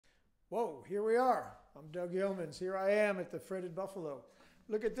Whoa, here we are. I'm Doug Yeomans. Here I am at the Fretted Buffalo.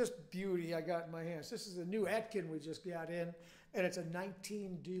 Look at this beauty I got in my hands. This is a new Atkin we just got in, and it's a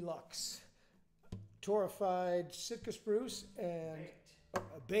 19 Deluxe. Torrefied Sitka spruce and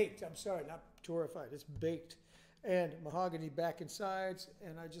baked. I'm sorry, not torrefied. It's baked. And mahogany back and sides,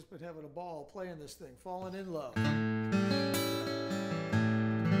 and I just been having a ball playing this thing, falling in love.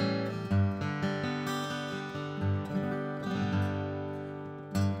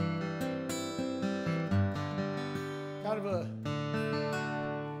 Kind of a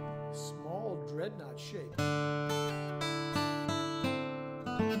small dreadnought shape.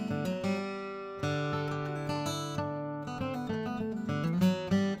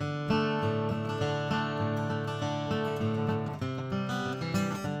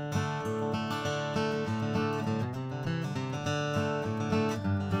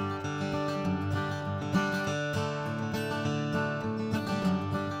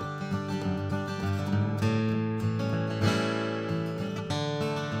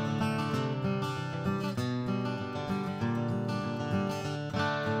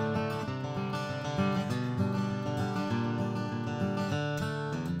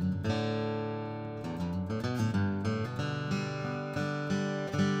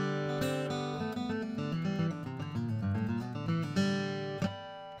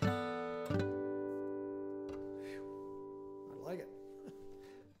 Like it.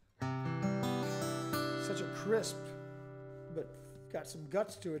 Such a crisp, but got some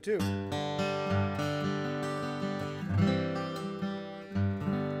guts to it too.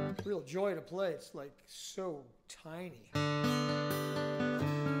 Real joy to play. It's like so tiny.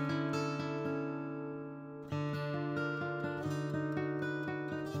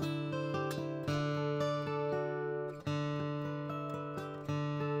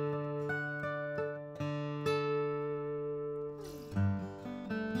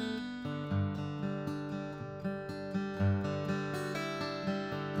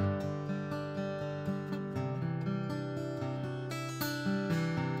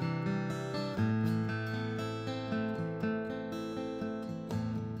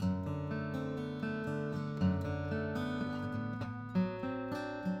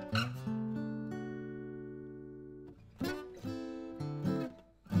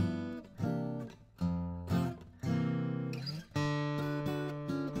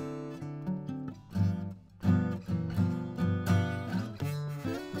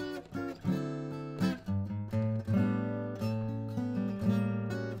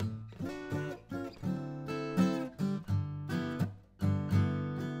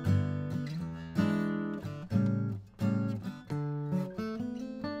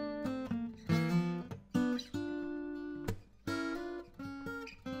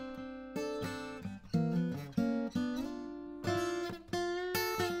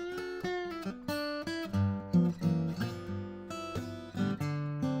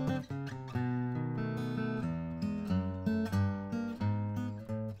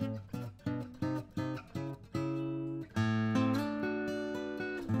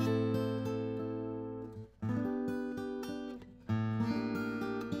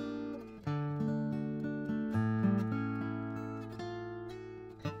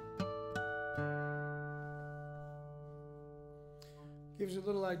 Gives you a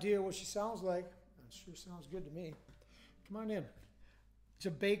little idea what she sounds like. It sure sounds good to me. Come on in. It's a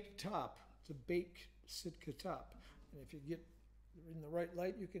baked top. It's a baked Sitka top. And if you get in the right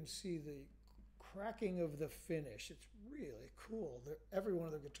light, you can see the cracking of the finish. It's really cool. Every one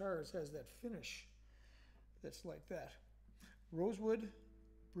of their guitars has that finish that's like that. Rosewood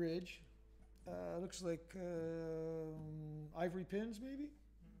bridge. Looks like ivory pins, maybe?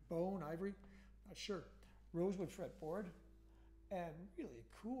 Bone, ivory, not sure. Rosewood fretboard. And really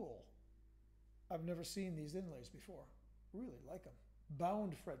cool. I've never seen these inlays before. Really like them.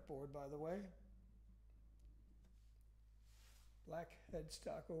 Bound fretboard, by the way. Black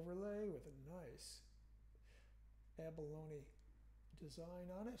headstock overlay with a nice abalone design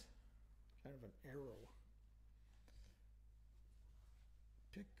on it. Kind of an arrow.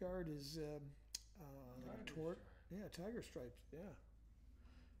 Pickguard is tiger stripes. Yeah.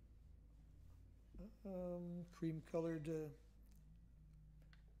 Cream colored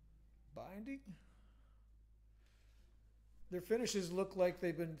binding. Their finishes look like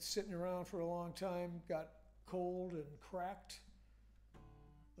they've been sitting around for a long time, got cold and cracked,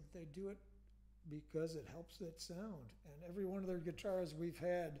 but they do it because it helps that sound. And every one of their guitars we've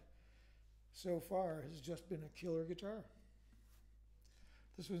had so far has just been a killer guitar.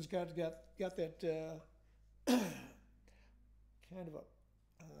 This one's got that kind of a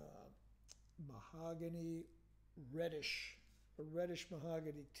mahogany reddish a reddish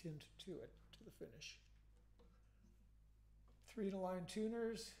mahogany tint to it, to the finish. 3-in-a-line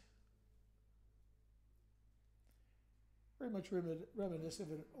tuners. Very much reminiscent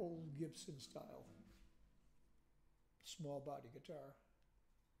of an old Gibson style. Small body guitar.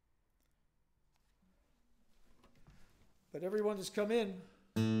 But everyone that's come in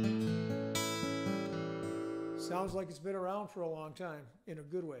sounds like it's been around for a long time, in a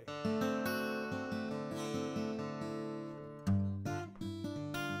good way.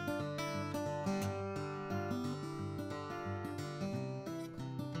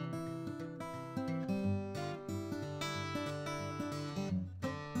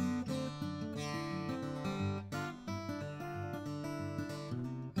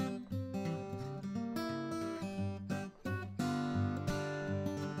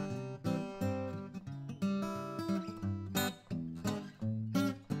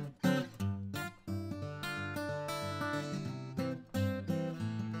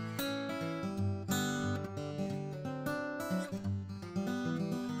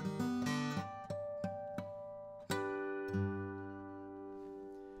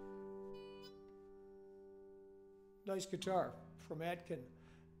 Nice guitar from Atkin.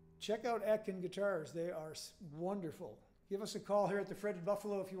 Check out Atkin guitars. They are wonderful. Give us a call here at the Fretted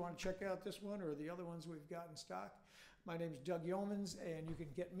Buffalo if you want to check out this one or the other ones we've got in stock. My name is Doug Yeomans, and you can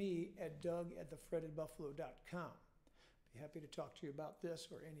get me at doug@thefrettedbuffalo.com. Be happy to talk to you about this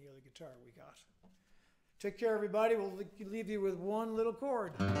or any other guitar we got. Take care, everybody. We'll leave you with one little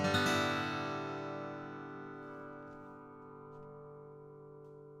chord.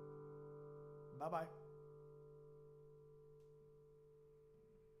 Bye-bye.